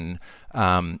us, and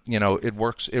it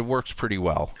works pretty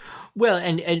well. Well,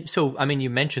 and so, I mean, you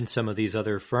mentioned some of these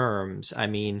other firms. I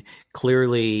mean,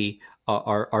 clearly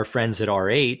our friends at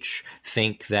RH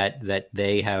think that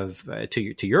they have,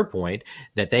 to your point,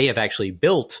 that they have actually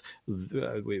built.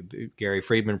 Gary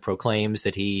Friedman proclaims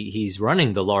that he's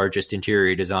running the largest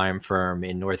interior design firm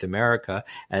in North America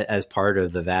as part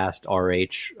of the vast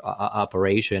RH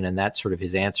operation, and that's sort of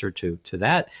his answer to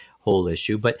that whole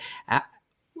issue. But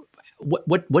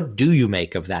what do you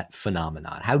make of that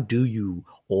phenomenon? How do you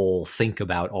all think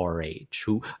about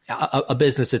RH, a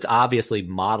business that's obviously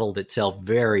modeled itself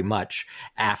very much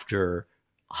after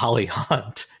Holly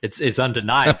Hunt? It's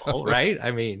undeniable, right? I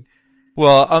mean,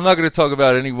 well, I'm not going to talk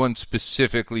about anyone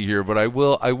specifically here, but I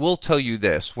will tell you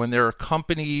this. When there are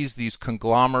companies, these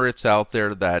conglomerates out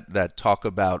there that talk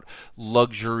about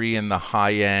luxury and the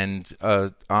high end,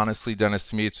 honestly, Dennis,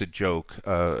 to me it's a joke.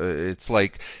 It's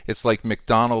like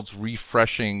McDonald's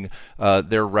refreshing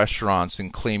their restaurants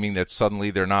and claiming that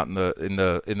suddenly they're not in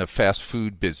the fast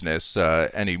food business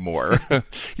anymore.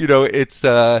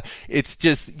 It's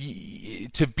just,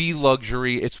 to be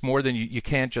luxury, it's more than you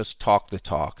can't just talk the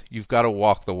talk. You've got to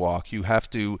walk the walk. You have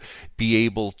to be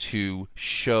able to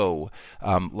show,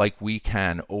 like we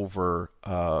can over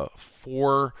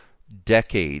 4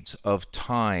 decades of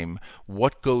time,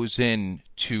 what goes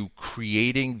into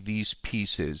creating these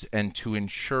pieces and to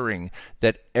ensuring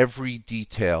that every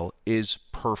detail is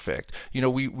perfect.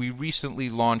 We recently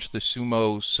launched the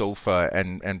Sumo sofa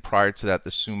and prior to that the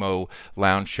Sumo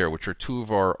lounge chair, which are two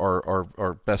of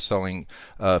our best-selling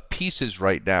pieces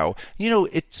right now.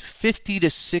 It's 50 to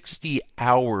 60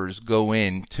 hours go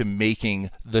into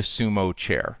making the Sumo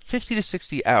chair. 50 to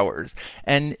 60 hours,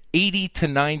 and 80 to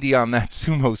 90 on that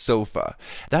Sumo sofa.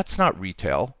 That's not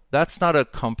retail. That's not a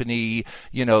company,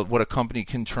 what a company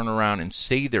can turn around and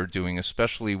say they're doing,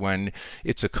 especially when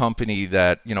it's a company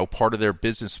that, part of their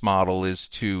business model is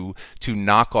to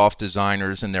knock off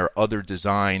designers and their other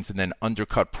designs and then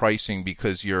undercut pricing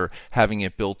because you're having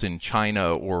it built in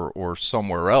China or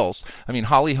somewhere else. I mean,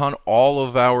 Holly Hunt, all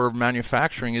of our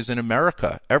manufacturing is in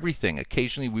America, everything.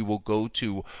 Occasionally we will go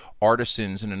to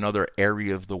artisans in another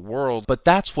area of the world, but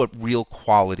that's what real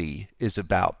quality is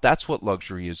about. That's what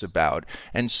luxury is about.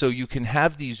 And so you can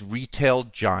have these retail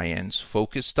giants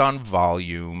focused on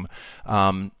volume,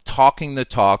 talking the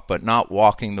talk but not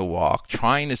walking the walk,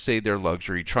 trying to say they're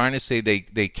luxury, trying to say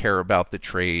they care about the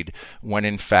trade, when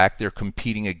in fact they're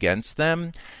competing against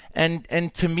them.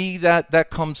 And to me, that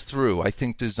comes through. I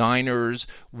think designers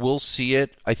will see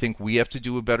it. I think we have to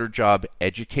do a better job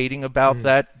educating about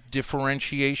that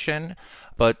differentiation.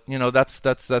 But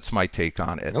that's my take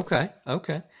on it.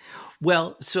 Okay.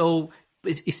 Well, so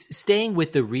staying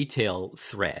with the retail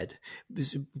thread,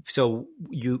 so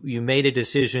you made a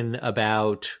decision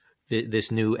about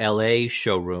this new LA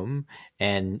showroom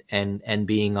and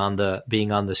being on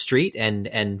the street,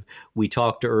 and we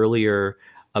talked earlier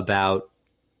about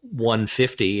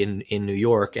 150 in New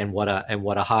York, and what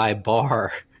a high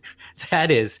bar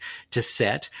that is to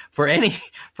set for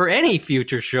any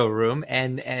future showroom,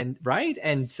 and right.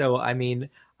 And so, I mean,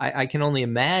 I can only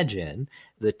imagine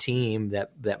the team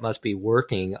that must be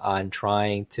working on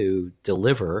trying to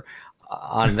deliver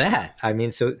on that. I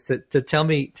mean, so to tell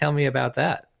me about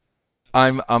that.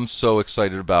 I'm so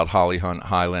excited about Holly Hunt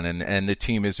Highland, and the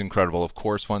team is incredible. Of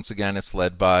course, once again, it's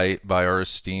led by our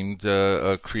esteemed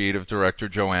creative director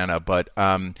Joanna. But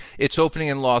it's opening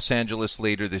in Los Angeles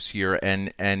later this year,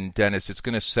 and Dennis, it's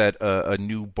going to set a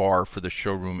new bar for the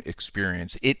showroom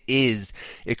experience. It is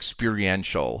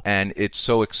experiential, and it's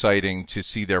so exciting to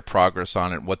see their progress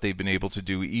on it, what they've been able to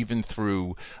do, even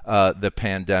through the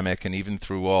pandemic, and even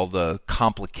through all the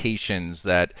complications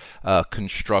that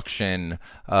construction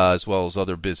as well as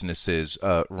other businesses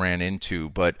ran into.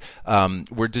 But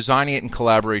we're designing it in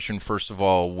collaboration, first of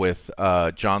all, with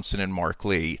Johnson and Mark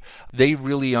Lee. They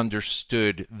really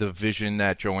understood the vision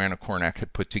that Joanna Kornack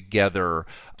had put together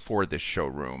for this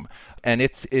showroom. And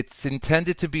it's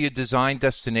intended to be a design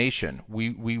destination.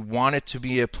 We want it to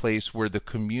be a place where the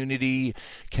community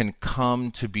can come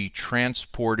to be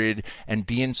transported and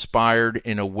be inspired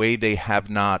in a way they have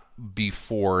not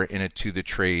before in a To the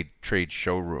Trade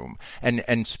showroom.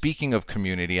 And speaking of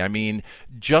community, I mean,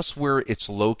 just where it's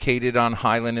located on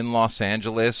Highland in Los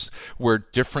Angeles, where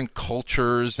different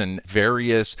cultures and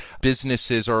various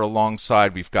businesses are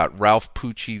alongside. We've got Ralph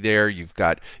Pucci there. You've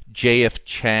got J.F.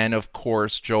 Chen, of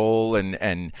course, Joel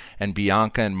and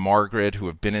Bianca and Margaret, who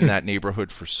have been in that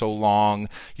neighborhood for so long.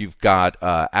 You've got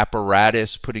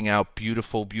Apparatus putting out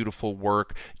beautiful, beautiful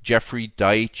work. Jeffrey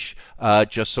Deitch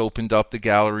just opened up the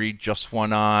gallery, Just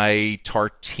One Eye.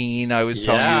 Tartine, I was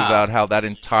telling you about how that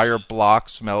entire block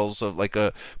smells of like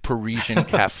a Parisian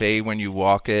cafe when you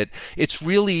walk it. It's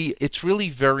really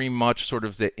very much sort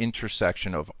of the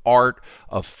intersection of art,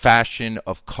 of fashion,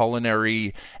 of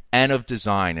culinary, and of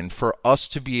design. And for us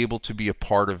to be able to be a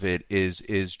part of it is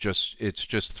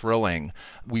just thrilling.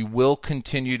 We will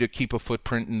continue to keep a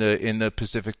footprint in the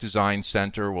Pacific Design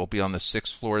Center. We'll be on the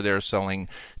 6th floor there selling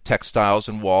textiles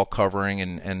and wall covering,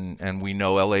 and we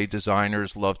know LA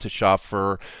designers love to shop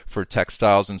for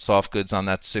textiles and soft goods on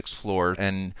that 6th floor.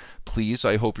 And please,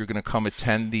 I hope you're going to come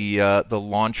attend the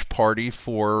launch party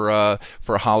for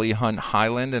Holly Hunt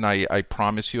Highland, and I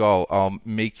promise you I'll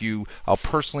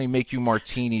personally make you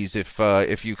martinis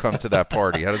if you come to that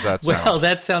party. How does that sound? Well,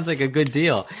 that sounds like a good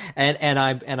deal, and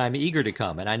I'm eager to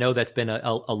come, and I know that's been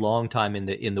a long time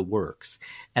in the works.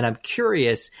 And I'm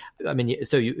curious, I mean,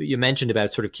 so you mentioned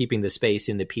about sort of keeping the space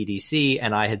in the PDC,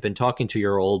 and I had been talking to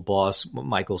your old boss,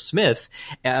 Michael Smith,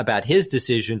 about his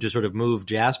decision to sort of move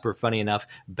Jasper, funny enough,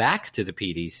 back to the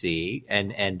PDC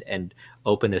and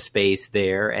open a space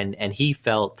there. And he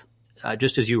felt,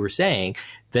 just as you were saying,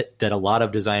 that a lot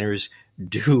of designers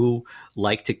do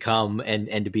like to come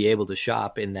and to be able to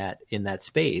shop in that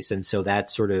space. And so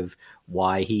that's sort of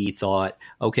why he thought,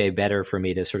 okay, better for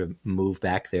me to sort of move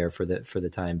back there for the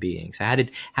time being. So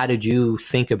how did you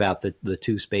think about the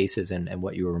two spaces and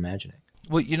what you were imagining?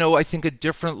 Well, I think a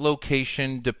different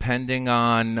location depending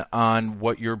on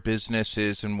what your business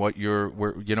is and where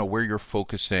you're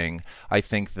focusing. I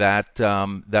think that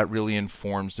that really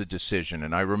informs the decision.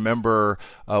 And I remember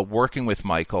working with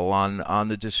Michael on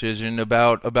the decision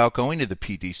about going to the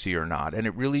PDC or not. And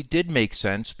it really did make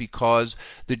sense because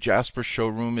the Jasper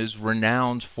showroom is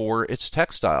renowned for its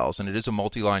textiles, and it is a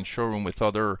multi-line showroom with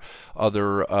other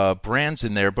brands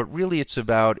in there. But really, it's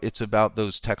about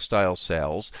those textile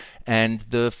sales. And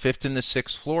And the fifth and the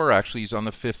sixth floor, actually, he's on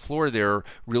the fifth floor there,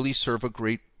 really serve a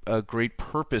great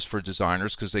purpose for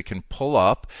designers because they can pull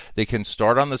up, they can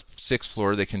start on the sixth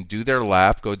floor, they can do their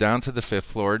lap, go down to the fifth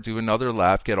floor, do another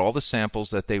lap, get all the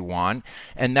samples that they want,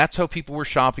 and that's how people were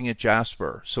shopping at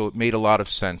Jasper. So it made a lot of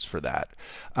sense for that.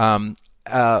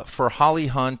 For Holly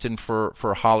Hunt and for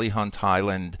Holly Hunt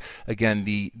Island, again,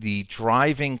 the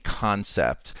driving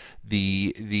concept,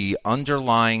 the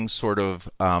underlying sort of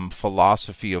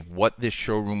philosophy of what this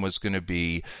showroom was going to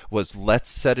be was,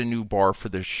 let's set a new bar for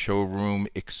the showroom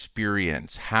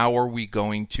experience. How are we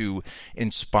going to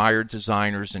inspire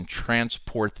designers and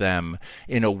transport them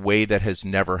in a way that has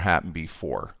never happened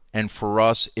before? And for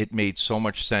us, it made so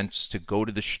much sense to go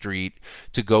to the street,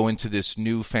 to go into this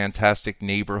new fantastic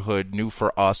neighborhood, new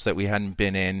for us that we hadn't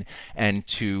been in, and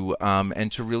to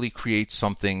really create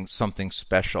something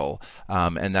special.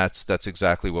 And that's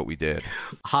exactly what we did.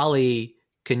 Holly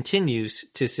continues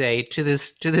to say to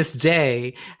this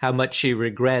day how much she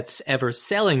regrets ever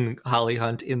selling Holly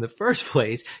Hunt in the first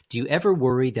place. Do you ever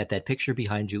worry that picture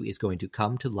behind you is going to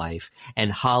come to life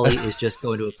and Holly is just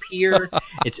going to appear?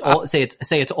 It's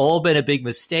all been a big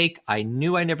mistake. I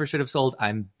knew I never should have sold.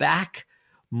 I'm back.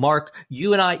 Mark,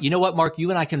 you and I, you know what, Mark,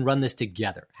 you and I can run this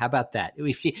together. How about that?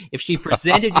 If she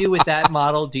presented you with that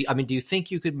model, do you think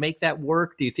you could make that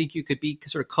work? Do you think you could be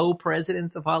sort of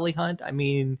co-presidents of Holly Hunt? I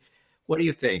mean, what do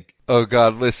you think? Oh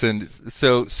God, listen.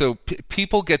 So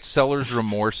people get seller's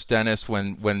remorse, Dennis,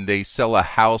 when they sell a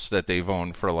house that they've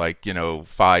owned for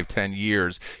 5-10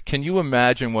 years. Can you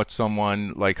imagine what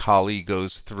someone like Holly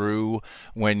goes through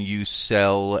when you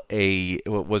sell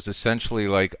what was essentially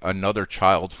like another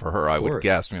child for her? I would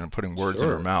guess. I mean, I'm putting words in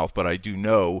her mouth, but I do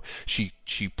know she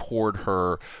poured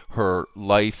her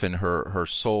life and her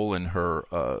soul and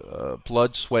her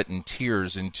blood, sweat, and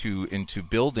tears into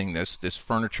building this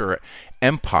furniture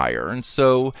empire. And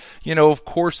so, of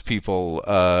course, people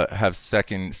have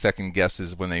second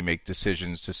guesses when they make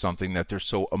decisions to something that they're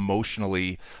so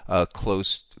emotionally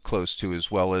close to,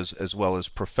 as well as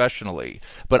professionally.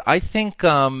 But I think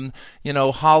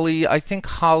Holly. I think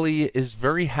Holly is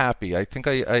very happy. I think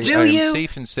I am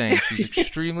safe in saying she's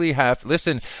extremely happy.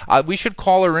 Listen, we should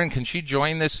call her in. Can she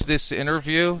join this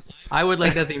interview? I would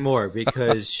like nothing more,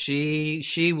 because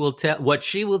she will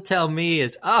tell me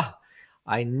is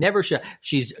I never should.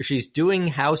 She's doing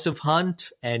House of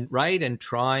Hunt and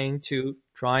trying to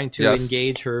yes.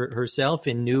 engage herself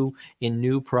in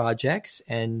new projects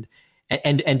and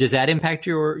does that impact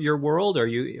your world? Are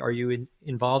you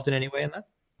involved in any way in that?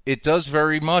 It does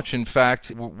very much. In fact,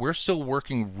 we're still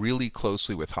working really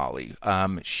closely with Holly.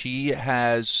 She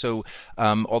has,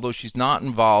 although she's not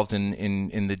involved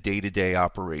in the day-to-day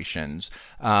operations,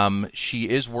 she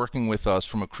is working with us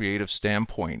from a creative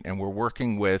standpoint, and we're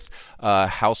working with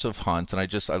House of Hunt, and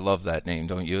I love that name,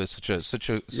 don't you? It's such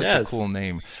a cool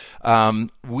name.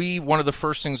 One of the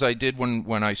first things I did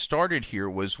when I started here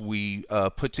was we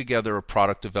put together a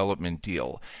product development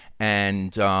deal.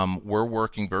 And we're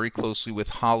working very closely with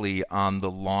Holly on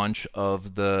the launch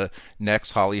of the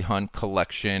next Holly Hunt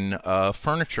collection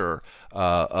furniture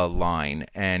line,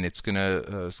 and it's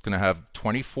gonna have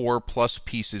 24 plus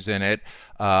pieces in it.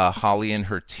 Holly and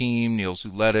her team, Neil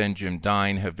Zuleta and Jim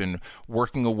Dine, have been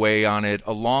working away on it,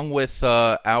 along with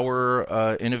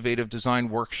our innovative design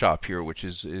workshop here, which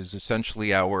is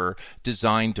essentially our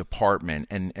design department.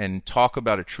 And talk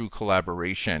about a true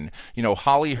collaboration.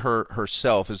 Holly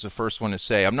herself is the first one to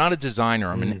say, I'm not a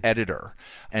designer, I'm an editor.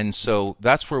 And so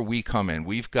that's where we come in.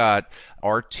 We've got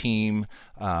our team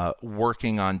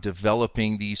working on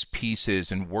developing these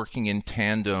pieces and working in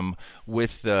tandem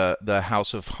with the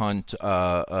House of Hunt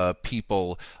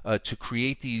people to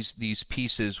create these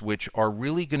pieces, which are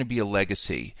really going to be a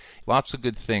legacy. Lots of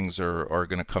good things are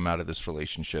going to come out of this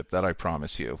relationship, that I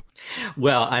promise you.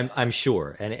 Well, I'm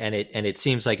sure, and it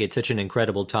seems like it's such an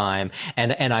incredible time,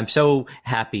 and I'm so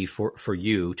happy for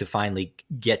you to finally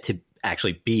get to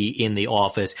actually be in the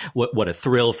office. What a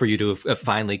thrill for you to have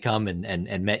finally come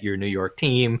and met your New York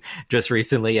team just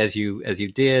recently as you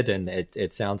did. And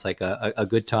it sounds like a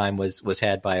good time was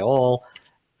had by all.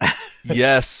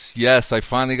 Yes. I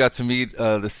finally got to meet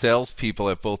the salespeople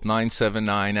at both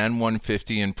 979 and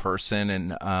 150 in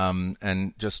person,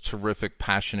 and just terrific,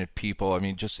 passionate people. I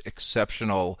mean, just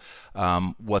exceptional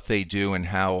what they do and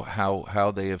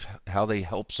how they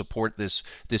help support this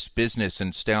business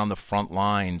and stay on the front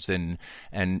lines, and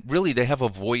really they have a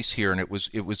voice here, and it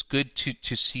was good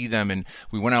to see them. And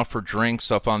we went out for drinks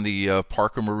up on the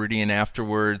Parker Meridian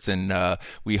afterwards, and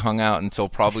we hung out until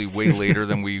probably way later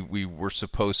than we were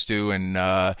supposed to.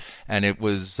 and it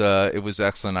was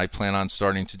excellent. I plan on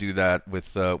starting to do that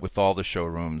with all the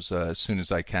showrooms as soon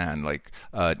as I can, like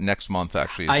next month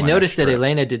actually. I noticed that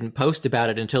Elena didn't post about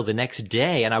it until the next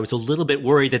day, and I was a little bit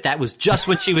worried that was just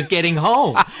when she was getting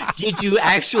home. Did you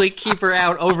actually keep her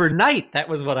out overnight? That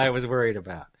was what I was worried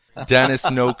about. Dennis,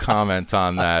 no comment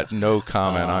on that. No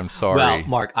comment. I'm sorry. Well,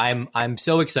 Mark, I'm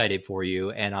so excited for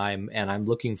you, and I'm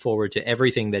looking forward to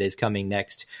everything that is coming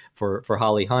next for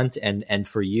Holly Hunt and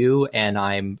for you, and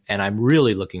I'm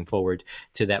really looking forward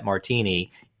to that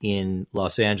martini in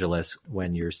Los Angeles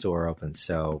when your store opens.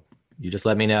 So you just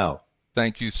let me know.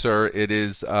 Thank you, sir. It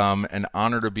is an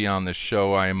honor to be on the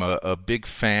show. I am a big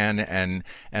fan, and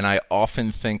I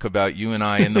often think about you and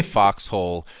I in the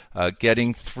foxhole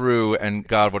getting through, and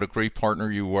God, what a great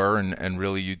partner you were, and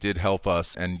really you did help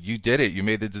us, and you did it. You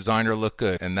made the designer look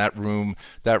good, and that room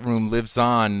lives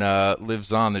on,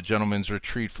 the Gentleman's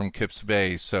Retreat from Kips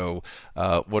Bay. So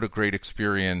what a great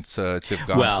experience to have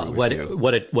gone through with you.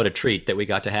 What a treat that we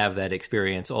got to have that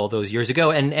experience all those years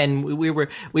ago, and we were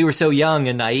so young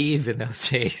and naive in those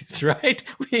days, right?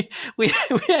 We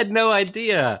had no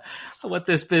idea what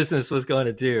this business was going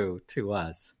to do to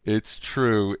us. It's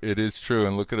true. It is true.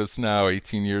 And look at us now,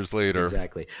 18 years later.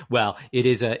 Exactly. Well, it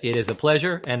is a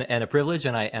pleasure and a privilege,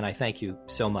 and I thank you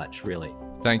so much, really.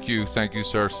 Thank you,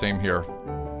 sir. Same here.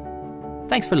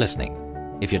 Thanks for listening.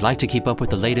 If you'd like to keep up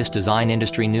with the latest design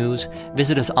industry news,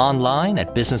 visit us online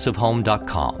at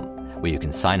businessofhome.com. where you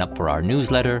can sign up for our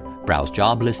newsletter, browse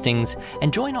job listings,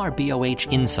 and join our BOH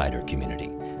Insider community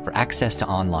for access to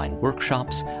online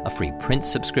workshops, a free print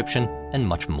subscription, and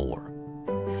much more.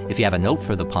 If you have a note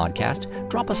for the podcast,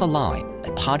 drop us a line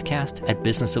at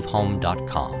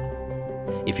podcast@businessofhome.com.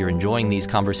 If you're enjoying these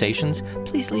conversations,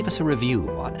 please leave us a review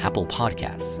on Apple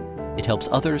Podcasts. It helps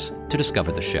others to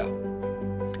discover the show.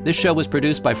 This show was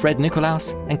produced by Fred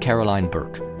Nicolaus and Caroline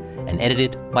Burke, and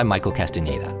edited by Michael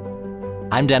Castaneda.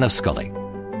 I'm Dennis Scully.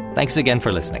 Thanks again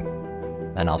for listening,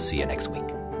 and I'll see you next week.